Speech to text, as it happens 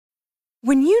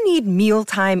When you need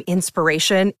mealtime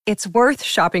inspiration, it's worth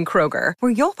shopping Kroger,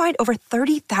 where you'll find over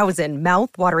 30,000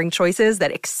 mouth-watering choices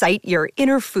that excite your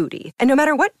inner foodie. And no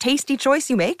matter what tasty choice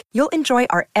you make, you'll enjoy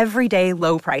our everyday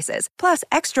low prices, plus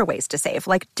extra ways to save,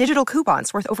 like digital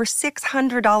coupons worth over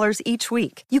 $600 each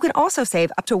week. You can also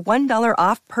save up to $1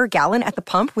 off per gallon at the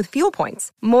pump with fuel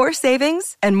points. More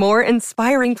savings and more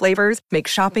inspiring flavors make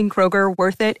shopping Kroger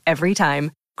worth it every time.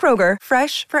 Kroger,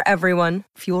 fresh for everyone.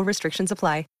 Fuel restrictions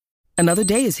apply. Another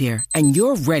day is here, and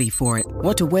you're ready for it.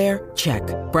 What to wear? Check.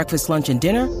 Breakfast, lunch, and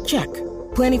dinner? Check.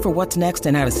 Planning for what's next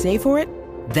and how to save for it?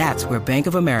 That's where Bank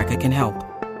of America can help.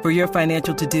 For your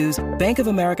financial to-dos, Bank of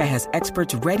America has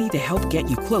experts ready to help get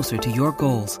you closer to your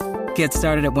goals. Get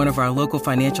started at one of our local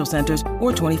financial centers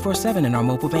or 24/7 in our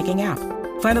mobile banking app.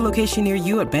 Find a location near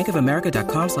you at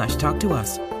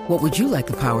bankofamerica.com/talktous. What would you like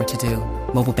the power to do?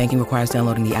 Mobile banking requires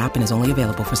downloading the app and is only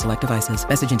available for select devices.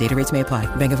 Message and data rates may apply.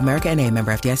 Bank of America N.A.,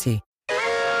 member FDIC.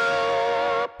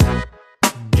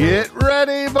 Get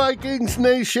ready, Vikings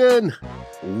Nation.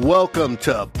 Welcome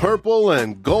to Purple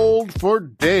and Gold for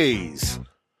Days,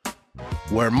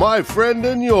 where my friend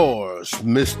and yours,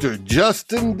 Mr.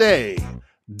 Justin Day,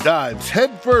 dives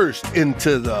headfirst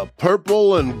into the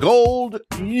purple and gold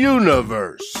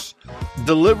universe,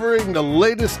 delivering the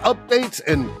latest updates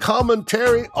and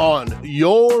commentary on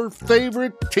your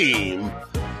favorite team,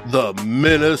 the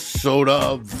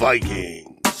Minnesota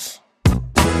Vikings.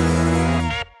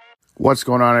 What's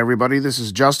going on, everybody? This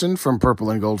is Justin from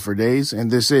Purple and Gold for Days, and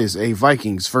this is a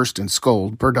Vikings First and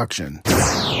Scold production.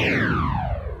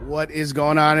 What is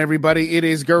going on, everybody? It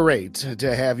is great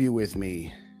to have you with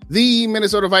me. The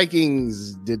Minnesota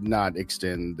Vikings did not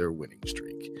extend their winning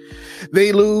streak.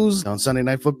 They lose on Sunday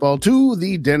Night Football to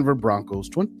the Denver Broncos,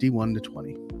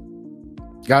 21-20.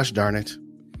 Gosh darn it.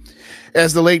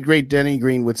 As the late, great Denny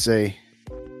Green would say,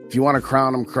 if you want to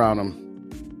crown them, crown them.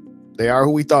 They are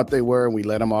who we thought they were, and we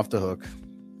let them off the hook.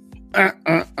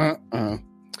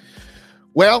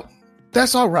 Well,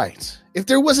 that's all right. If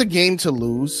there was a game to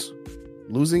lose,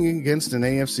 losing against an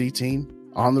AFC team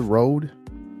on the road,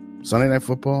 Sunday Night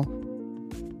Football,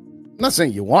 I'm not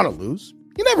saying you want to lose.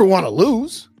 You never want to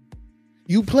lose.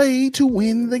 You play to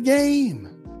win the game.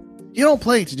 You don't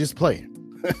play to just play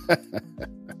it.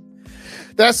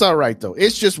 That's all right, though.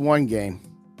 It's just one game.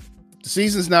 The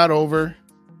season's not over.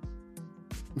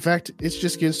 In fact, it's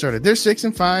just getting started. They're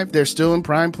 6-5. They're still in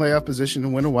prime playoff position to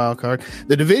win a wild card.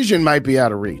 The division might be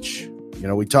out of reach. You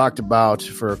know, we talked about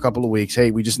for a couple of weeks,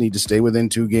 hey, we just need to stay within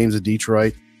 2 games of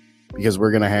Detroit because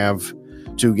we're going to have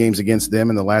 2 games against them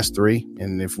in the last 3.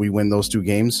 And if we win those 2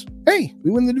 games, hey,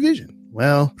 we win the division.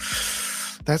 Well,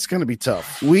 that's going to be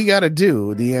tough. We got to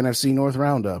do the NFC North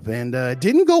Roundup. And it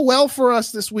didn't go well for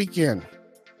us this weekend,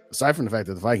 aside from the fact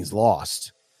that the Vikings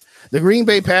lost. The Green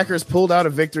Bay Packers pulled out a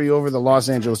victory over the Los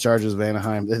Angeles Chargers of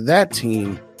Anaheim. That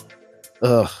team,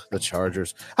 the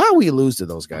Chargers. How we lose to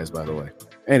those guys, by the way?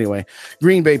 Anyway,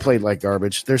 Green Bay played like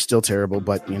garbage. They're still terrible,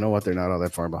 but you know what? They're not all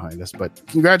that far behind us. But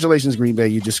congratulations, Green Bay.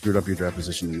 You just screwed up your draft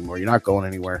position anymore. You're not going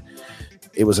anywhere.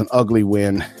 It was an ugly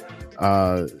win.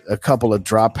 A couple of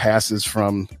drop passes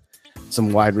from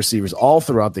some wide receivers all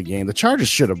throughout the game. The Chargers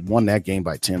should have won that game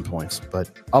by 10 points, but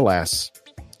alas,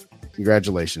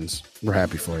 congratulations. We're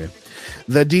happy for you.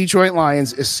 The Detroit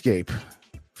Lions escape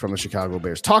from the Chicago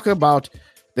Bears. Talk about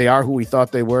they are who we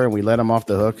thought they were, and we let them off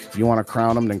the hook. If you want to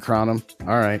crown them, then crown them.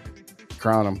 All right,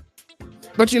 crown them.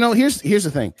 But, you know, here's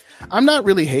the thing. I'm not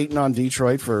really hating on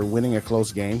Detroit for winning a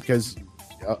close game because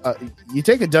you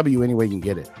take a W any way you can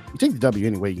get it. You take the W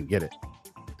any way you can get it.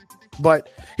 But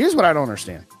here's what I don't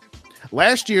understand.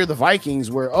 Last year, the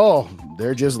Vikings were,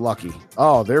 they're just lucky.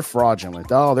 Oh, they're fraudulent.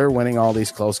 Oh, they're winning all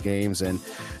these close games, and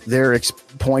they're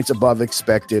points above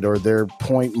expected, or their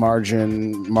point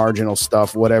marginal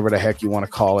stuff, whatever the heck you want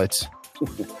to call it.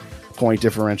 Point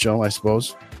differential, I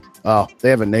suppose. Oh, they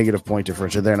have a negative point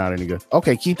differential. They're not any good.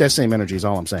 Okay, keep that same energy is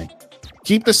all I'm saying.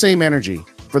 Keep the same energy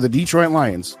for the Detroit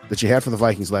Lions that you had for the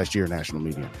Vikings last year in national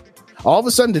media. All of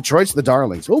a sudden, Detroit's the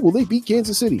darlings. Oh, well, they beat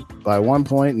Kansas City by 1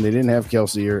 point, and they didn't have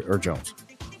Kelsey or Jones.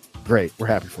 Great, we're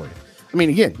happy for you. I mean,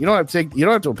 again, you don't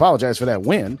have to apologize for that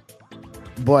win,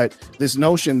 but this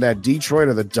notion that Detroit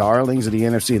are the darlings of the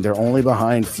NFC and they're only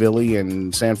behind Philly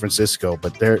and San Francisco,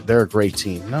 but they're a great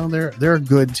team. No, they're a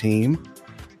good team.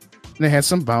 And they had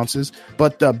some bounces,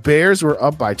 but the Bears were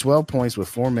up by 12 points with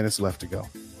 4 minutes left to go.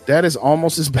 That is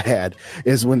almost as bad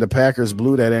as when the Packers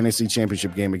blew that NFC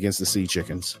Championship game against the Sea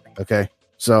Chickens. Okay,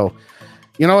 so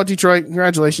you know what, Detroit?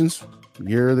 Congratulations,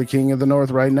 you're the king of the North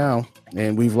right now,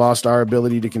 and we've lost our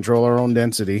ability to control our own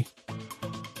density.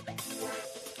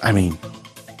 I mean,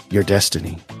 your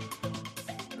destiny.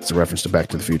 It's a reference to Back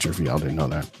to the Future. If y'all didn't know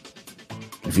that.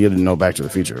 If you didn't know Back to the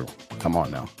Future, come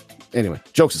on now. Anyway,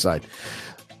 jokes aside,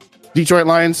 Detroit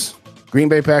Lions, Green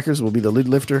Bay Packers will be the lid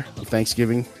lifter of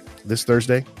Thanksgiving this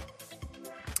Thursday.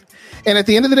 And at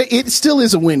the end of the day, it still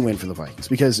is a win-win for the Vikings,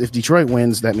 because if Detroit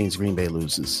wins, that means Green Bay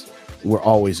loses. We're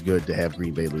always good to have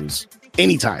Green Bay lose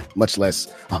anytime, much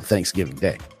less on Thanksgiving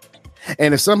Day.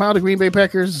 And if somehow the Green Bay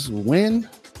Packers win,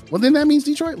 well, then that means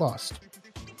Detroit lost.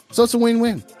 So it's a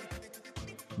win-win.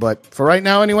 But for right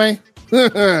now, anyway,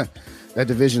 that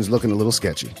division's looking a little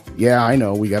sketchy. Yeah, I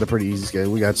know. We got a pretty easy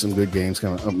schedule. We got some good games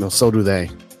coming up. No, so do they.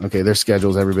 Okay, their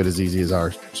schedule's every bit as easy as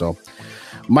ours. So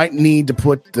might need to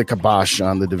put the kibosh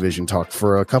on the division talk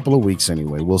for a couple of weeks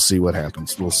anyway. We'll see what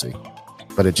happens. We'll see.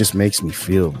 But it just makes me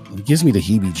feel, it gives me the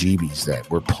heebie-jeebies that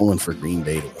we're pulling for Green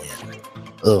Bay to win.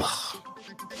 Ugh.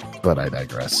 But I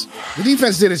digress. The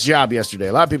defense did its job yesterday.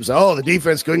 A lot of people say, oh, the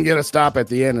defense couldn't get a stop at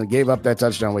the end and gave up that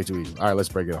touchdown way too easy. All right, let's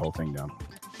break the whole thing down.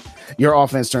 Your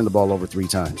offense turned the ball over 3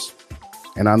 times.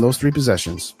 And on those 3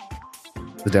 possessions,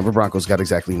 the Denver Broncos got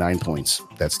exactly 9 points.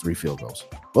 That's 3 field goals.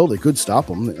 Well, they could stop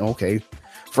them. Okay.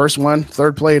 First one,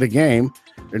 third play of the game.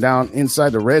 They're down inside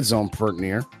the red zone pert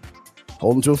near.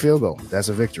 Hold them to a field goal. That's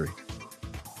a victory.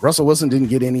 Russell Wilson didn't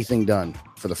get anything done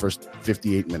for the first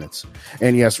 58 minutes.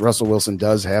 And yes, Russell Wilson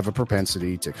does have a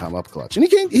propensity to come up clutch. And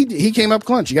he came up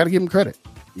clutch. You got to give him credit.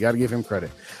 You got to give him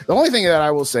credit. The only thing that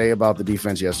I will say about the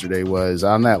defense yesterday was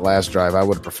on that last drive, I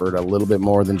would have preferred a little bit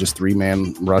more than just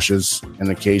 3-man rushes and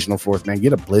an occasional 4th man.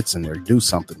 Get a blitz in there. Do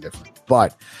something different.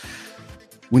 But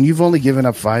when you've only given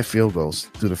up 5 field goals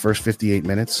through the first 58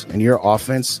 minutes and your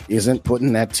offense isn't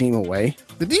putting that team away,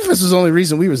 the defense is the only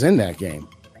reason we was in that game.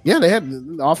 Yeah,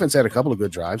 the offense had a couple of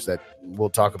good drives that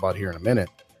we'll talk about here in a minute.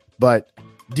 But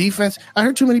defense, I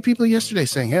heard too many people yesterday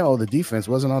saying, hey, the defense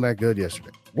wasn't all that good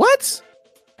yesterday. What?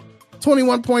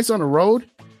 21 points on the road,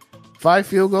 5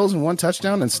 field goals and 1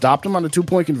 touchdown, and stopped them on the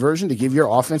 2-point conversion to give your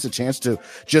offense a chance to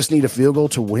just need a field goal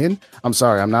to win? I'm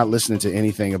sorry, I'm not listening to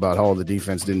anything about how the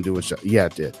defense didn't do it. Yeah,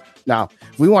 it did. Now,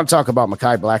 if we want to talk about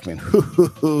Mekhi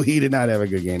Blackmon, he did not have a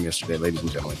good game yesterday, ladies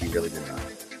and gentlemen. He really did not.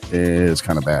 It was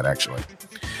kind of bad, actually.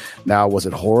 Now, was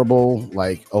it horrible?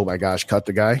 Like, oh my gosh, cut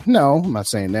the guy? No, I'm not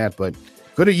saying that, but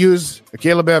could have used a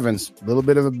Caleb Evans, a little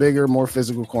bit of a bigger, more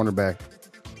physical cornerback.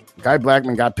 Mekhi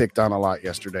Blackmon got picked on a lot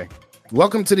yesterday.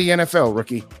 Welcome to the NFL,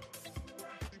 rookie.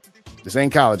 This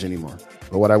ain't college anymore.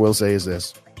 But what I will say is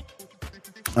this.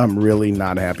 I'm really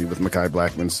not happy with Mekhi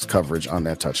Blackmon's coverage on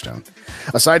that touchdown.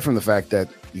 Aside from the fact that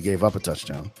you gave up a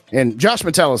touchdown. And Josh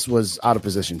Metellus was out of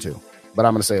position too. But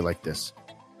I'm going to say it like this.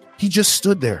 He just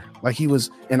stood there like he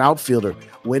was an outfielder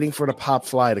waiting for the pop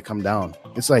fly to come down.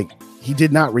 It's like he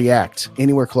did not react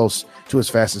anywhere close to as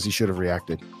fast as he should have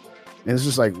reacted. And it's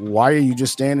just like, why are you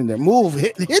just standing there? Move,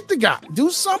 hit the guy, do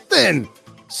something.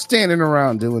 Standing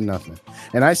around doing nothing.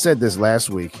 And I said this last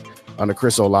week on the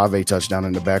Chris Olave touchdown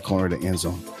in the back corner of the end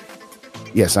zone.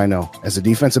 Yes, I know. As a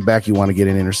defensive back, you want to get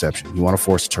an interception. You want to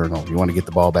force a turnover. You want to get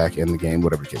the ball back in the game,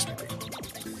 whatever the case may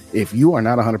be. If you are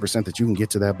not 100% that you can get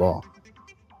to that ball,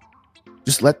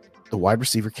 just let the wide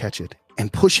receiver catch it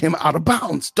and push him out of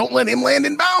bounds. Don't let him land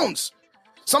in bounds.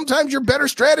 Sometimes your better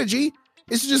strategy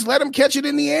is to just let him catch it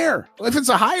in the air. If it's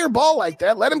a higher ball like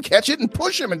that, let him catch it and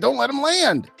push him and don't let him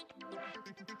land.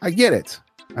 I get it.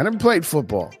 I never played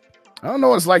football. I don't know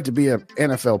what it's like to be an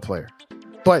NFL player.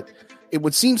 But it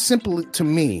would seem simple to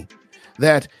me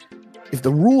that if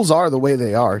the rules are the way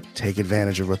they are, take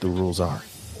advantage of what the rules are.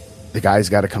 The guy's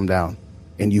got to come down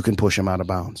and you can push him out of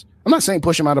bounds. I'm not saying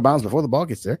push him out of bounds before the ball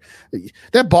gets there.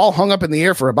 That ball hung up in the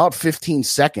air for about 15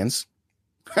 seconds.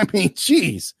 I mean,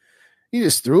 geez. He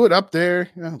just threw it up there.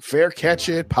 Fair catch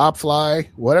it, pop fly,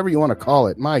 whatever you want to call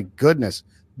it. My goodness.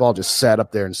 The ball just sat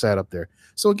up there and sat up there.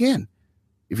 So again,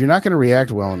 if you're not going to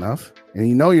react well enough, and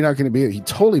you know you're not going to be, he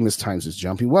totally mistimes his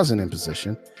jump. He wasn't in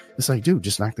position. It's like, dude,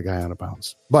 just knock the guy out of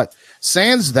bounds. But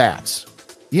sans that,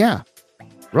 yeah.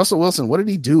 Russell Wilson, what did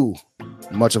he do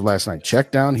much of last night?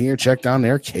 Check down here, check down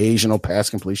there, occasional pass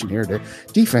completion here or there.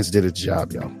 Defense did its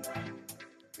job, yo.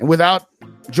 And without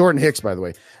Jordan Hicks, by the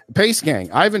way, Pace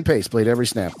gang, Ivan Pace played every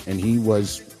snap, and he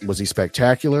was he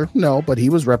spectacular? No, but he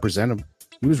was representative.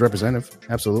 He was representative,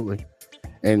 absolutely.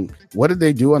 And what did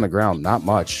they do on the ground? Not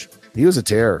much. He was a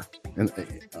terror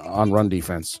on run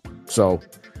defense. So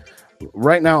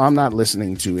right now, I'm not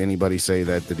listening to anybody say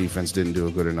that the defense didn't do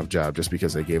a good enough job just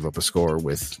because they gave up a score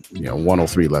with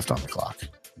 103 left on the clock.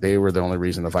 They were the only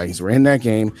reason the Vikings were in that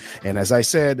game. And as I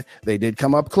said, they did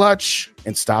come up clutch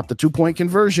and stop the 2-point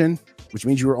conversion, which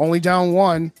means you were only down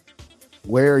 1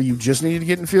 where you just needed to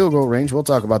get in field goal range. We'll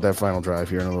talk about that final drive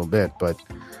here in a little bit. But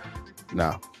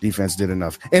No, defense did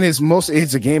enough. And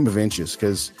it's a game of inches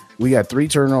because we got 3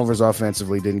 turnovers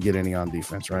offensively, didn't get any on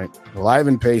defense, right?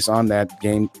 Liven Pace on that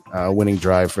game winning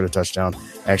drive for the touchdown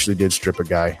actually did strip a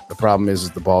guy. The problem is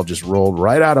the ball just rolled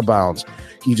right out of bounds.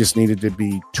 He just needed to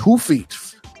be 2 feet,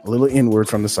 a little inward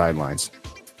from the sidelines.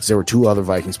 There were 2 other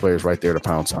Vikings players right there to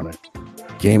pounce on it.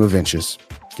 Game of inches.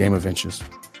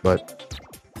 But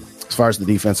as far as the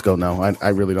defense go, no, I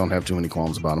really don't have too many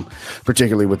qualms about them,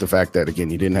 particularly with the fact that,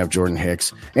 again, you didn't have Jordan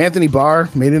Hicks. Anthony Barr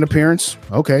made an appearance.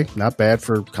 Okay, not bad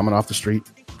for coming off the street,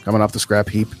 coming off the scrap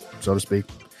heap, so to speak.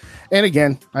 And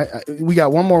again, we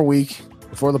got one more week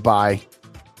before the bye.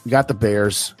 We got the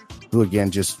Bears, who, again,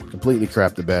 just completely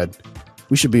crapped the bed.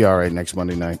 We should be all right next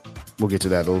Monday night. We'll get to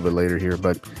that a little bit later here,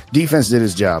 but defense did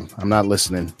his job. I'm not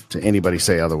listening to anybody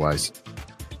say otherwise.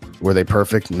 Were they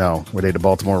perfect? No. Were they the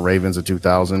Baltimore Ravens of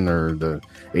 2000 or the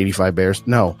 85 Bears?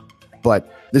 No.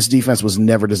 But this defense was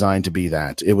never designed to be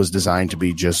that. It was designed to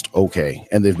be just okay,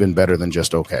 and they've been better than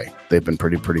just okay. They've been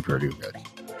pretty good.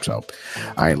 So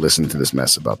I ain't listening to this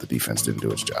mess about the defense didn't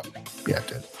do its job. Yeah, it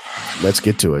did. Let's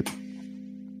get to it.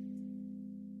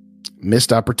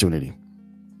 Missed opportunity.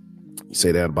 You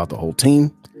say that about the whole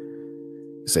team.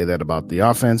 You say that about the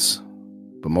offense,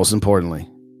 but most importantly,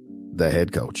 the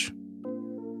head coach.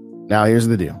 Now, here's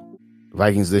the deal. The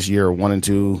Vikings this year are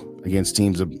 1-2 against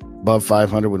teams above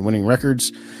 500 with winning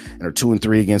records and are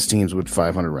 2-3 against teams with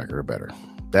 500 record or better.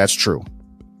 That's true.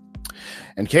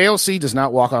 And KOC does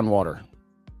not walk on water.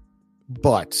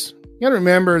 But you got to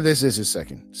remember, this is his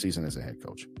second season as a head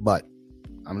coach. But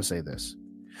I'm going to say this.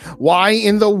 Why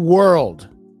in the world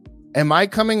am I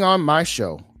coming on my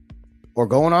show or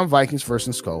going on Vikings First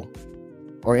and Skull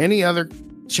or any other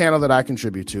channel that I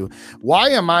contribute to? Why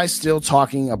am I still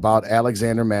talking about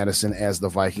Alexander Mattison as the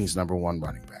Vikings' number 1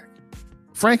 running back?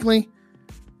 Frankly,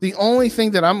 the only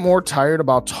thing that I'm more tired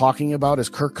about talking about is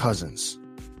Kirk Cousins.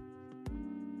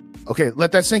 Okay,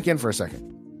 let that sink in for a second.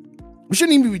 We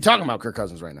shouldn't even be talking about Kirk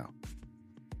Cousins right now.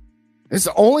 It's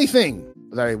the only thing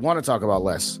that I want to talk about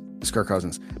less is Kirk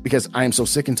Cousins, because I am so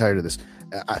sick and tired of this.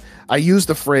 I used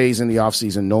the phrase in the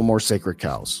offseason, no more sacred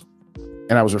cows.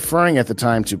 And I was referring at the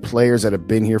time to players that have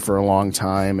been here for a long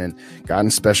time and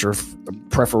gotten special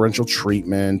preferential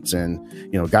treatment. And,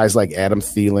 you know, guys like Adam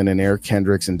Thielen and Eric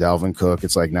Kendricks and Dalvin Cook.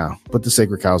 It's like, now put the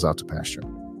sacred cows out to pasture.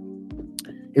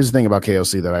 Here's the thing about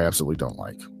KOC that I absolutely don't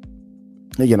like.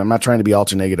 Again, I'm not trying to be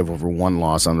ultra negative over one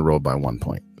loss on the road by 1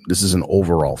 point. This is an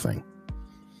overall thing.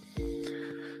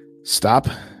 Stop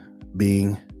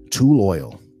being too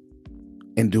loyal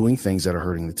and doing things that are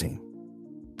hurting the team.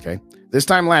 Okay. This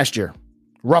time last year,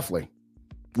 roughly,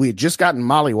 we had just gotten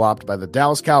mollywopped by the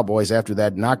Dallas Cowboys after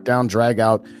that knockdown,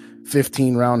 drag-out,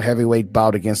 15-round heavyweight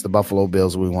bout against the Buffalo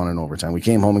Bills. We won in overtime. We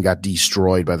came home and got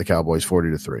destroyed by the Cowboys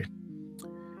 40-3.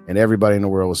 And everybody in the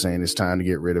world was saying it's time to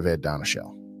get rid of Ed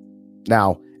Donashell.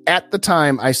 Now, at the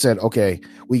time, I said, okay,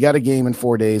 we got a game in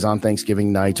 4 days on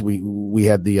Thanksgiving night. We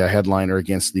had the headliner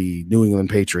against the New England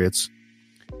Patriots.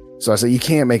 So I said, you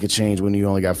can't make a change when you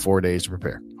only got 4 days to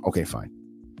prepare. Okay, fine.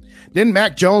 Then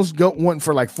Mac Jones went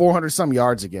for like 400-some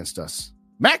yards against us.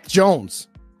 Mac Jones,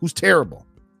 who's terrible.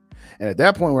 And at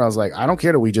that point where I was like, I don't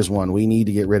care that we just won. We need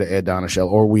to get rid of Ed Donashell,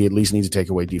 or we at least need to take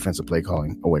away defensive play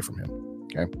calling away from him.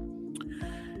 Okay.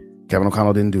 Kevin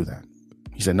O'Connell didn't do that.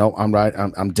 He said, no, I'm right.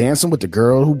 I'm dancing with the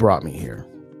girl who brought me here.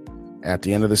 At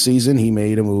the end of the season, he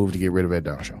made a move to get rid of Ed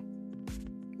Donashell.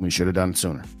 We should have done it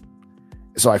sooner.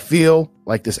 So I feel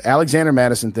like this Alexander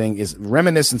Mattison thing is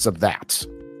reminiscence of that,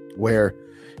 where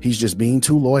he's just being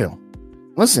too loyal.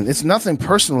 Listen, it's nothing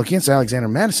personal against Alexander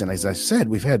Mattison. As I said,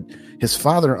 we've had his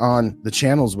father on the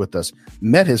channels with us,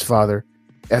 met his father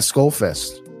at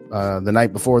Skullfest the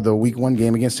night before the week 1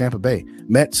 game against Tampa Bay,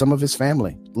 met some of his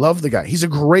family, love the guy. He's a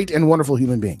great and wonderful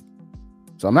human being.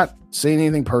 So I'm not saying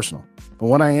anything personal, but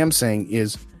what I am saying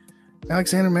is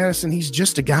Alexander Mattison, he's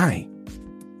just a guy.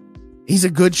 He's a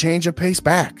good change of pace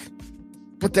back,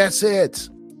 but that's it.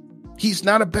 He's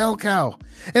not a bell cow.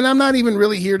 And I'm not even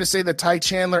really here to say that Ty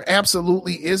Chandler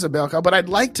absolutely is a bell cow, but I'd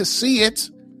like to see it.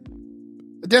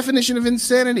 The definition of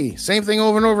insanity. Same thing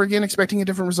over and over again, expecting a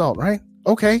different result, right?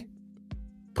 Okay.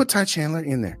 Put Ty Chandler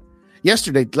in there.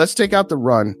 Yesterday, let's take out the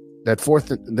run, that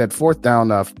fourth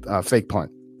down fake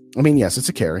punt. I mean, yes, it's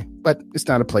a carry, but it's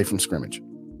not a play from scrimmage.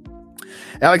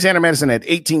 Alexander Mattison had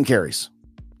 18 carries.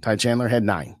 Ty Chandler had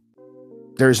 9.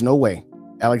 There's no way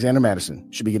Alexander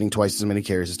Mattison should be getting twice as many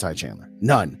carries as Ty Chandler.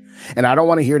 None. And I don't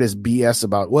want to hear this BS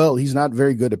about, well, he's not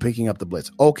very good at picking up the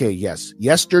blitz. Okay, yes.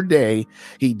 Yesterday,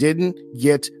 he didn't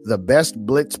get the best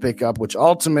blitz pickup, which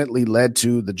ultimately led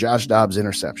to the Josh Dobbs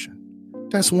interception.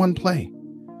 That's one play.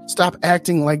 Stop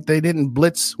acting like they didn't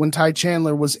blitz when Ty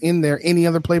Chandler was in there any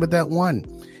other play but that one.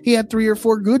 He had 3 or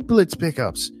 4 good blitz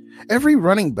pickups. Every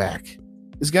running back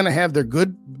is going to have their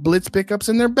good blitz pickups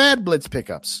and their bad blitz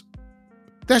pickups.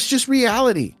 That's just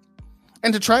reality.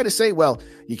 And to try to say, well,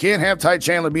 you can't have Ty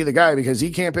Chandler be the guy because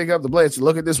he can't pick up the blitz.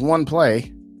 Look at this one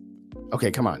play.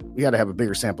 Okay, come on. We got to have a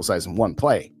bigger sample size than one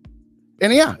play.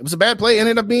 And yeah, it was a bad play. It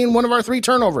ended up being one of our 3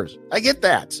 turnovers. I get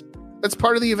that. That's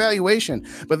part of the evaluation.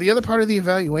 But the other part of the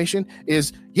evaluation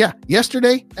is, yeah,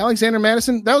 yesterday, Alexander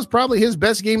Mattison, that was probably his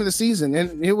best game of the season.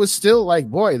 And it was still like,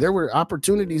 boy, there were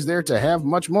opportunities there to have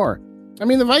much more. I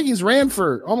mean, the Vikings ran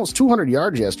for almost 200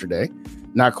 yards yesterday.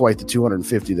 Not quite the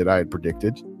 250 that I had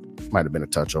predicted. Might have been a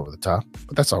touch over the top,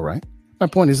 but that's all right. My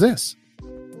point is this.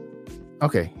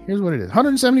 Okay, here's what it is.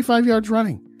 175 yards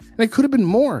running. And it could have been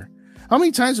more. How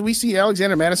many times do we see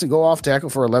Alexander Mattison go off tackle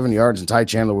for 11 yards and Ty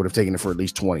Chandler would have taken it for at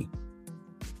least 20?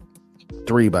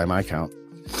 3 by my count.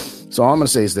 So all I'm going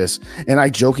to say is this, and I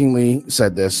jokingly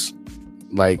said this,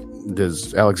 like,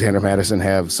 does Alexander Mattison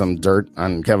have some dirt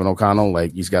on Kevin O'Connell?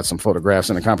 Like he's got some photographs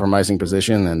in a compromising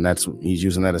position and he's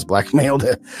using that as blackmail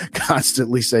to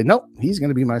constantly say, nope, he's going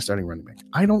to be my starting running back.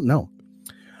 I don't know.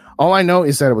 All I know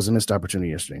is that it was a missed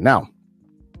opportunity yesterday. Now,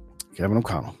 Kevin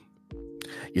O'Connell,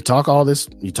 you talk all this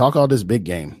big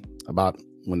game about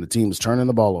when the team is turning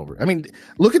the ball over. I mean,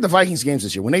 look at the Vikings games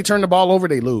this year. When they turn the ball over,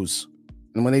 they lose.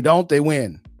 And when they don't, they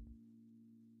win.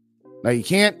 Now, you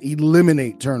can't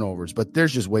eliminate turnovers, but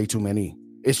there's just way too many.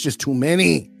 It's just too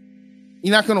many.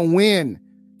 You're not going to win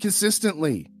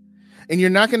consistently. And you're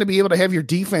not going to be able to have your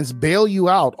defense bail you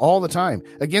out all the time.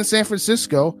 Against San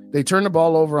Francisco, they turned the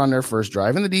ball over on their first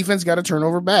drive, and the defense got a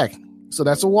turnover back. So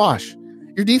that's a wash.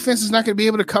 Your defense is not going to be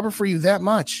able to cover for you that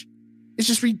much. It's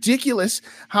just ridiculous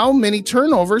how many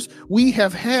turnovers we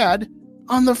have had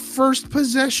on the first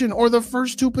possession or the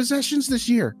first 2 possessions this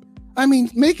year. I mean,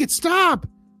 make it stop.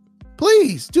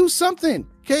 Please do something.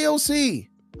 KOC.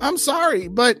 I'm sorry,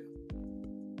 but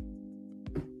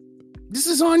this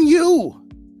is on you.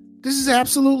 This is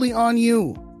absolutely on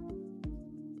you.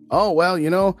 Oh,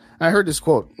 well, I heard this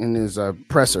quote in his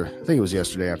presser. I think it was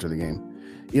yesterday after the game.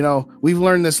 We've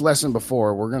learned this lesson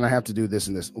before. We're going to have to do this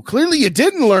and this. Well, clearly you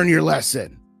didn't learn your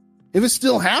lesson. If it's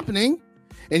still happening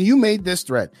and you made this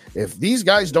threat, if these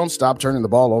guys don't stop turning the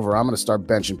ball over, I'm going to start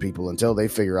benching people until they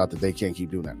figure out that they can't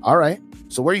keep doing that. All right.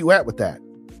 So where are you at with that?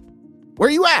 Where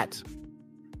are you at?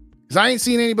 Because I ain't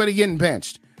seen anybody getting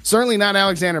benched. Certainly not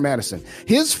Alexander Mattison.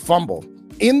 His fumble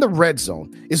in the red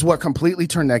zone is what completely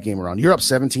turned that game around. You're up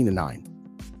 17-9.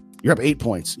 You're up 8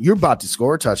 points. You're about to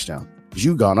score a touchdown.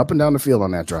 You've gone up and down the field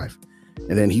on that drive.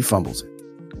 And then he fumbles it.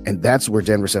 And that's where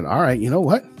Denver said, all right, you know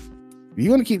what? If you're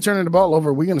going to keep turning the ball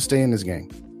over, we're going to stay in this game.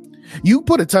 You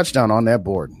put a touchdown on that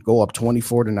board, go up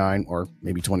 24-9 or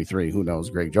maybe 23, who knows,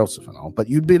 Greg Joseph and all, but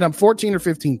you'd beat up 14 or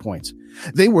 15 points.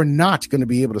 They were not going to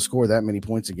be able to score that many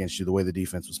points against you the way the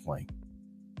defense was playing.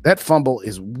 That fumble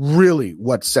is really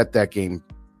what set that game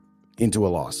into a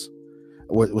loss.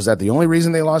 Was that the only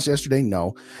reason they lost yesterday?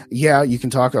 No. Yeah, you can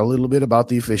talk a little bit about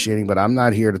the officiating, but I'm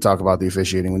not here to talk about the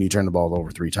officiating when you turn the ball over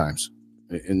 3 times.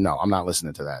 No, I'm not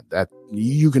listening to that. That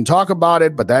you can talk about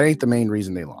it, but that ain't the main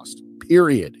reason they lost.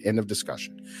 Period. End of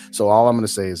discussion. So all I'm going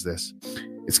to say is this.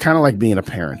 It's kind of like being a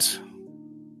parent.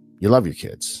 You love your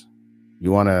kids.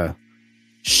 You want to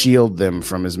shield them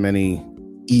from as many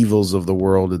evils of the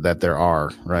world that there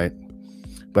are, right?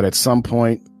 But at some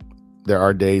point, there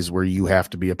are days where you have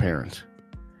to be a parent.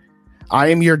 I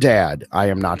am your dad. I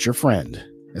am not your friend,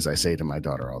 as I say to my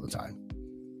daughter all the time.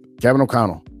 Kevin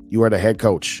O'Connell, you are the head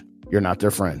coach. You're not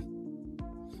their friend.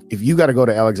 If you got to go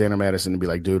to Alexander Mattison and be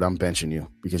like, dude, I'm benching you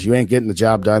because you ain't getting the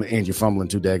job done and you're fumbling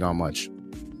too daggone much.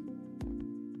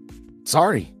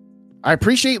 Sorry. I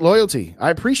appreciate loyalty. I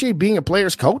appreciate being a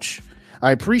player's coach.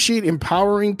 I appreciate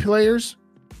empowering players,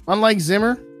 unlike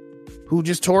Zimmer, who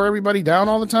just tore everybody down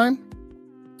all the time.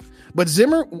 But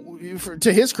Zimmer,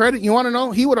 to his credit, you want to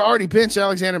know, he would have already benched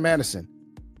Alexander Mattison.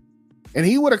 And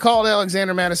he would have called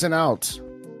Alexander Mattison out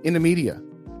in the media.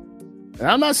 And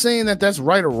I'm not saying that that's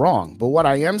right or wrong, but what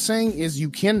I am saying is you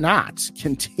cannot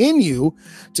continue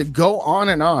to go on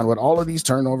and on with all of these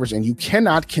turnovers, and you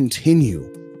cannot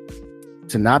continue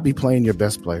to not be playing your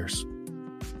best players.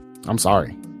 I'm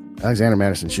sorry. Alexander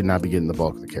Mattison should not be getting the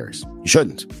bulk of the carries. He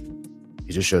shouldn't.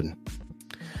 He just shouldn't.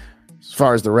 As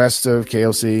far as the rest of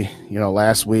KOC,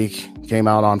 last week came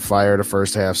out on fire the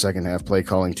first half, second half, play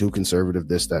calling too conservative,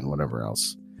 this, that, and whatever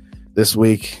else. This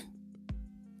week,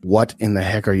 what in the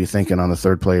heck are you thinking on the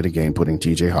third play of the game, putting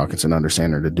TJ Hawkinson under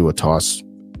center to do a toss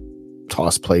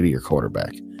play to your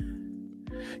quarterback?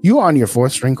 You on your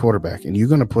 4th string quarterback, and you're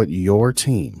going to put your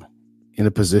team in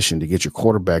a position to get your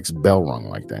quarterback's bell rung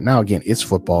like that. Now, again, it's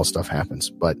football, stuff happens,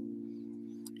 but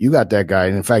you got that guy.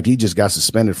 And in fact, he just got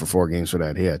suspended for 4 games for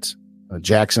that hit.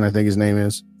 Jackson, I think his name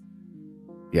is.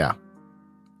 Yeah.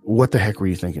 What the heck were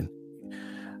you thinking?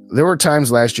 There were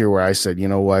times last year where I said, you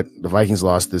know what? The Vikings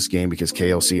lost this game because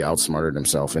KLC outsmarted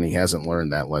himself, and he hasn't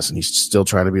learned that lesson. He's still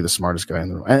trying to be the smartest guy in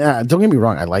the room. And don't get me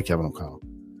wrong. I like Kevin O'Connell.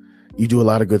 You do a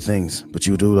lot of good things, but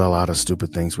you do a lot of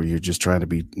stupid things where you're just trying to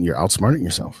be, you're outsmarting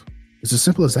yourself. It's as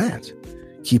simple as that.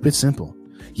 Keep it simple.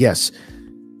 Yes,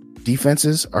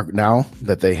 defenses are, now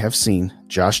that they have seen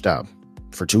Josh Dobbs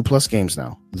for 2+ games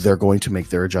now, they're going to make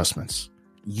their adjustments.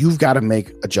 You've got to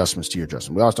make adjustments to your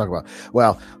adjustment. We always talk about,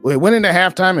 well, we went into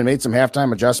halftime and made some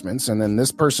halftime adjustments, and then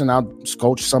this person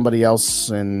out-coached somebody else,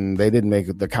 and they didn't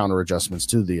make the counter adjustments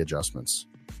to the adjustments.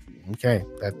 Okay,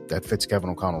 that fits Kevin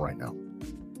O'Connell right now.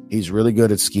 He's really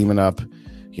good at scheming up.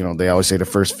 You know, they always say the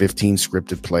first 15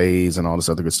 scripted plays and all this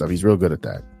other good stuff. He's real good at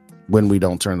that when we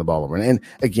don't turn the ball over. And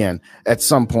again, at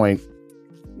some point,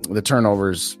 the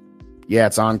turnovers, yeah,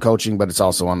 it's on coaching, but it's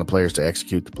also on the players to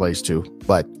execute the plays too.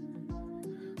 But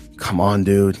come on,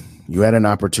 dude. You had an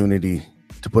opportunity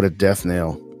to put a death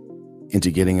nail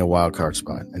into getting a wild card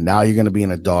spot. And now you're going to be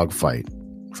in a dogfight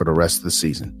for the rest of the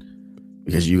season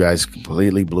because you guys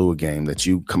completely blew a game that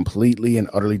you completely and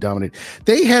utterly dominated.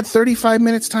 They had 35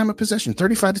 minutes time of possession,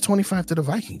 35-25 to the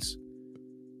Vikings.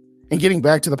 And getting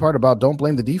back to the part about don't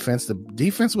blame the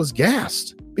defense was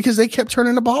gassed because they kept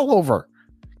turning the ball over.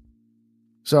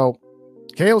 So,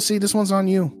 KOC, this one's on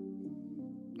you.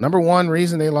 Number 1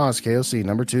 reason they lost, KOC.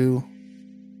 Number 2,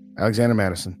 Alexander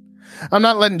Mattison. I'm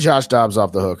not letting Josh Dobbs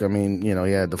off the hook. I mean, you know,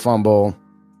 he had the fumble,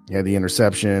 he had the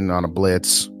interception on a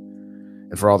blitz.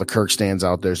 And for all the Kirk stands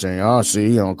out there saying, oh, see,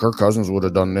 you know, Kirk Cousins would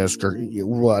have done this.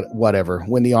 Whatever.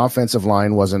 When the offensive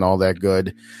line wasn't all that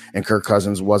good and Kirk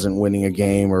Cousins wasn't winning a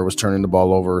game or was turning the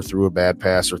ball over or threw a bad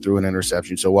pass or threw an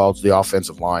interception. So, well, it's the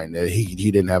offensive line.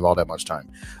 He didn't have all that much time.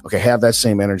 Okay, have that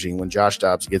same energy when Josh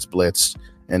Dobbs gets blitzed.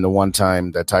 And the one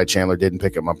time that Ty Chandler didn't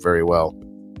pick him up very well,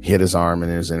 hit his arm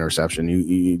and his interception.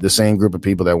 The same group of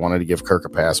people that wanted to give Kirk a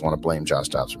pass want to blame Josh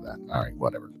Dobbs for that. All right,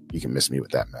 whatever. You can miss me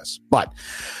with that mess. But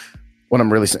what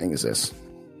I'm really saying is this.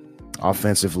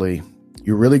 Offensively,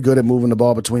 you're really good at moving the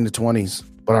ball between the 20s,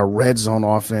 but our red zone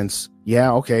offense,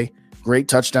 yeah, okay. Great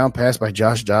touchdown pass by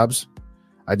Josh Dobbs.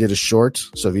 I did a short,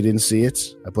 so if you didn't see it,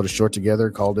 I put a short together,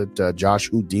 called it Josh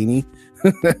Houdini,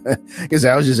 because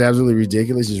that was just absolutely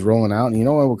ridiculous, just rolling out. And you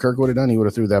know what Kirk would have done? He would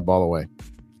have threw that ball away.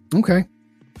 Okay.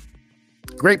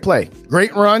 Great play.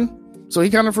 Great run. So he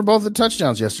counted for both the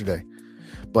touchdowns yesterday.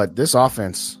 But this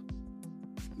offense,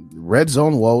 red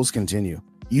zone woes continue.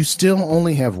 You still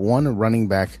only have 1 running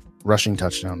back rushing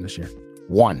touchdown this year.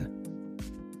 1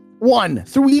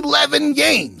 through 11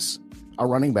 games. Our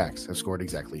running backs have scored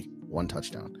exactly 1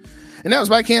 touchdown. And that was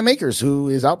by Cam Akers, who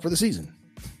is out for the season.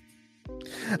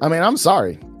 I mean, I'm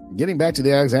sorry. Getting back to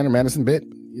the Alexander Mattison bit,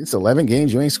 it's 11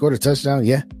 games. You ain't scored a touchdown.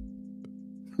 Yeah.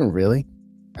 Really?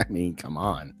 I mean, come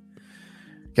on.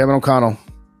 Kevin O'Connell,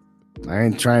 I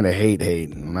ain't trying to hate.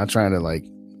 I'm not trying to like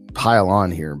pile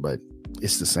on here, but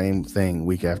it's the same thing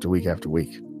week after week after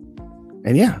week.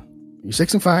 And yeah, you're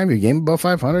 6-5. You're game above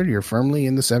 500. You're firmly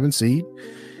in the 7th seed.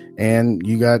 And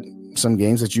you got some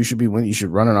games that you should be winning. You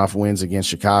should run off wins against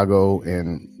Chicago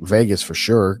and Vegas for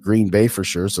sure. Green Bay for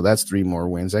sure. So that's 3 more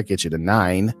wins. That gets you to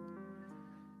 9.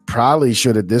 Probably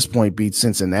should at this point beat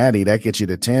Cincinnati. That gets you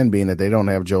to 10, being that they don't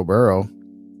have Joe Burrow.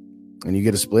 And you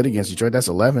get a split against Detroit. That's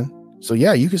 11. So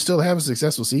yeah, you can still have a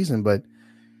successful season, but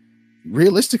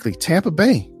realistically, Tampa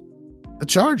Bay, the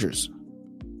Chargers,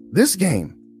 this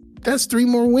game, that's 3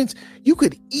 more wins. You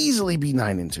could easily be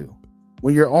 9-2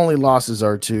 when your only losses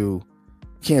are to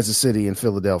Kansas City and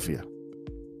Philadelphia.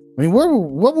 I mean,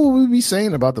 what would we be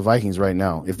saying about the Vikings right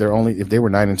now if they were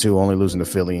 9-2, only losing to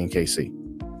Philly and KC?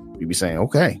 We'd be saying,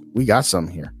 okay, we got some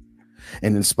here.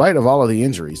 And in spite of all of the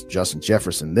injuries, Justin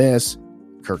Jefferson this,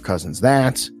 Kirk Cousins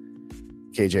that,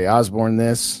 KJ Osborne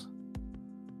this,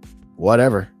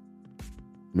 whatever,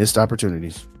 missed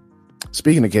opportunities.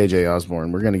 Speaking of KJ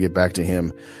Osborne, we're going to get back to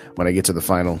him when I get to the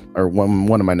final, or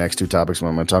one of my next 2 topics when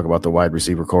I'm going to talk about the wide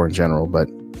receiver core in general. But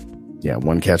yeah,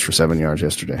 1 catch for 7 yards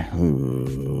yesterday.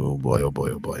 Oh boy, oh boy,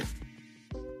 oh boy.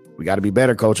 We got to be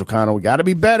better, Coach O'Connell. We got to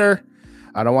be better.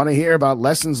 I don't want to hear about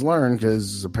lessons learned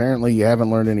because apparently you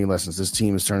haven't learned any lessons. This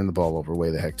team is turning the ball over way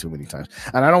the heck too many times.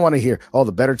 And I don't want to hear, oh,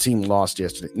 the better team lost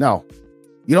yesterday. No,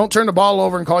 you don't turn the ball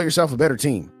over and call yourself a better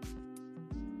team,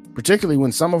 particularly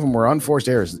when some of them were unforced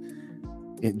errors.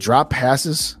 Drop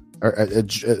passes or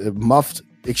muffed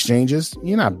exchanges.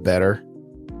 You're not better.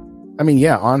 I mean,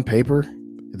 yeah, on paper,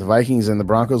 the Vikings and the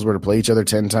Broncos were to play each other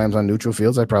 10 times on neutral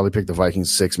fields, I'd probably pick the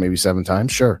Vikings 6, maybe 7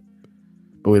 times. Sure.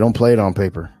 But we don't play it on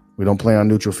paper. We don't play on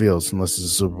neutral fields unless it's a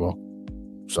Super Bowl.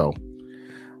 So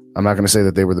I'm not going to say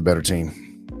that they were the better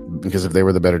team, because if they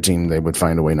were the better team, they would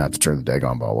find a way not to turn the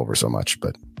daggone ball over so much.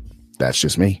 But that's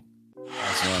just me.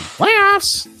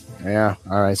 Playoffs. Yeah.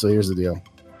 All right. So here's the deal.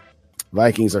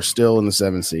 Vikings are still in the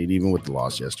 7th seed, even with the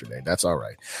loss yesterday. That's all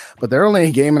right. But they're only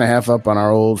a game and a half up on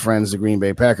our old friends, the Green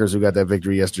Bay Packers, who got that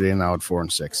victory yesterday and now at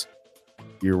 4-6.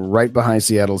 You're right behind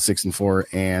Seattle at 6-4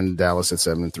 and Dallas at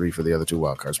 7-3 for the other 2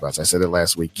 wildcard spots. I said it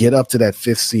last week. Get up to that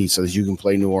 5th seed so that you can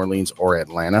play New Orleans or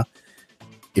Atlanta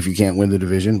if you can't win the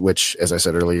division, which, as I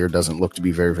said earlier, doesn't look to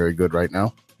be very, very good right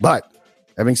now. But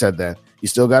having said that, you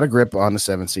still got a grip on the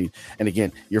 7th seed. And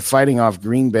again, you're fighting off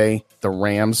Green Bay, the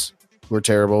Rams, who are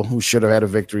terrible, who should have had a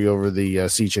victory over the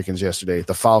Sea Chickens yesterday.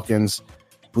 The Falcons,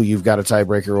 who you've got a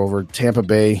tiebreaker over. Tampa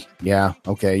Bay, yeah,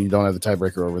 okay, you don't have the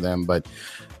tiebreaker over them. But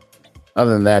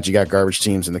other than that, you got garbage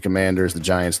teams in the Commanders, the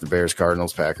Giants, the Bears,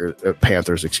 Cardinals,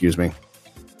 Panthers, excuse me.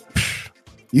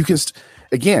 You can,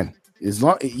 again, as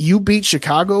long you beat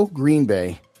Chicago, Green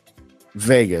Bay,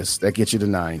 Vegas, that gets you to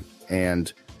 9,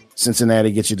 and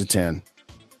Cincinnati gets you to 10.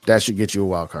 That should get you a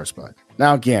wild card spot.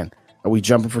 Now, again, are we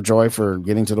jumping for joy for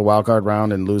getting to the wild card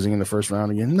round and losing in the first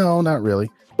round again? No, not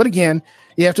really. But again,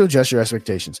 you have to adjust your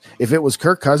expectations. If it was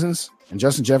Kirk Cousins and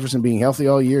Justin Jefferson being healthy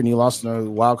all year and you lost in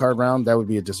the wild card round, that would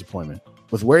be a disappointment.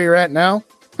 With where you're at now,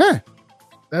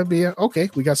 that'd be okay.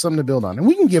 We got something to build on. And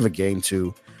we can give a game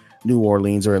to New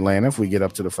Orleans or Atlanta if we get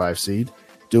up to the 5 seed.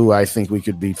 Do I think we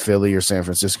could beat Philly or San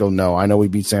Francisco? No. I know we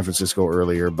beat San Francisco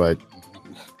earlier, but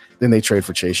then they trade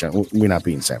for Chase Young. We're not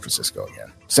beating San Francisco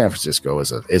again. San Francisco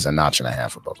is a notch and a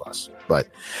half above us, but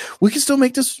we can still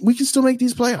make this. We can still make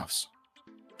these playoffs.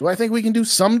 Do I think we can do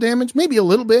some damage? Maybe a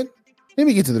little bit.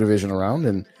 Maybe get to the divisional round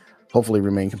and hopefully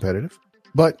remain competitive.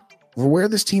 But for where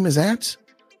this team is at,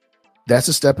 that's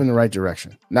a step in the right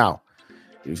direction. Now,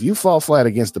 if you fall flat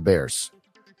against the Bears,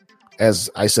 as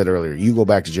I said earlier, you go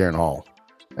back to Jaren Hall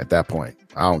at that point.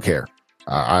 I don't care.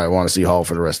 I want to see Hall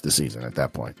for the rest of the season at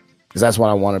that point, because that's what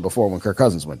I wanted before when Kirk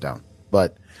Cousins went down.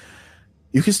 But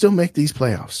you can still make these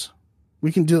playoffs.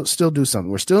 We can still do something.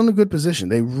 We're still in a good position.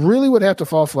 They really would have to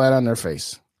fall flat on their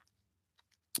face.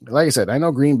 Like I said, I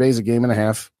know Green Bay's a game and a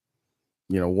half,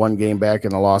 1 game back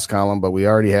in the loss column, but we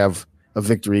already have a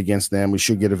victory against them. We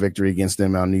should get a victory against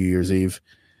them on New Year's Eve.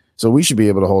 So we should be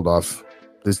able to hold off.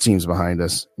 This team's behind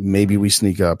us. Maybe we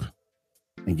sneak up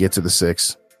and get to the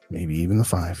 6, maybe even the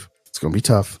 5. It's going to be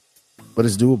tough, but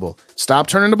it's doable. Stop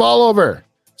turning the ball over.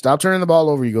 Stop turning the ball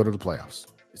over. You go to the playoffs.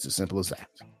 It's as simple as that.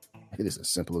 It is as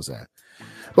simple as that.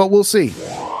 But we'll see.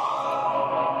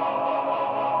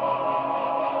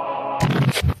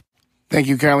 Thank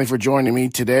you kindly for joining me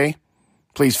today.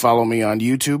 Please follow me on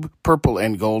YouTube, Purple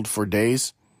and Gold for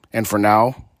Days. And for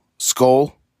now,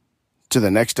 Skol to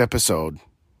the next episode.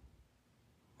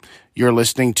 You're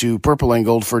listening to Purple and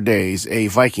Gold for Days, a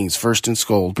Vikings First and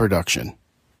Skol production.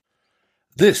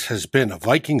 This has been a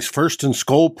Vikings First and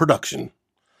Skol production.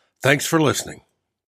 Thanks for listening.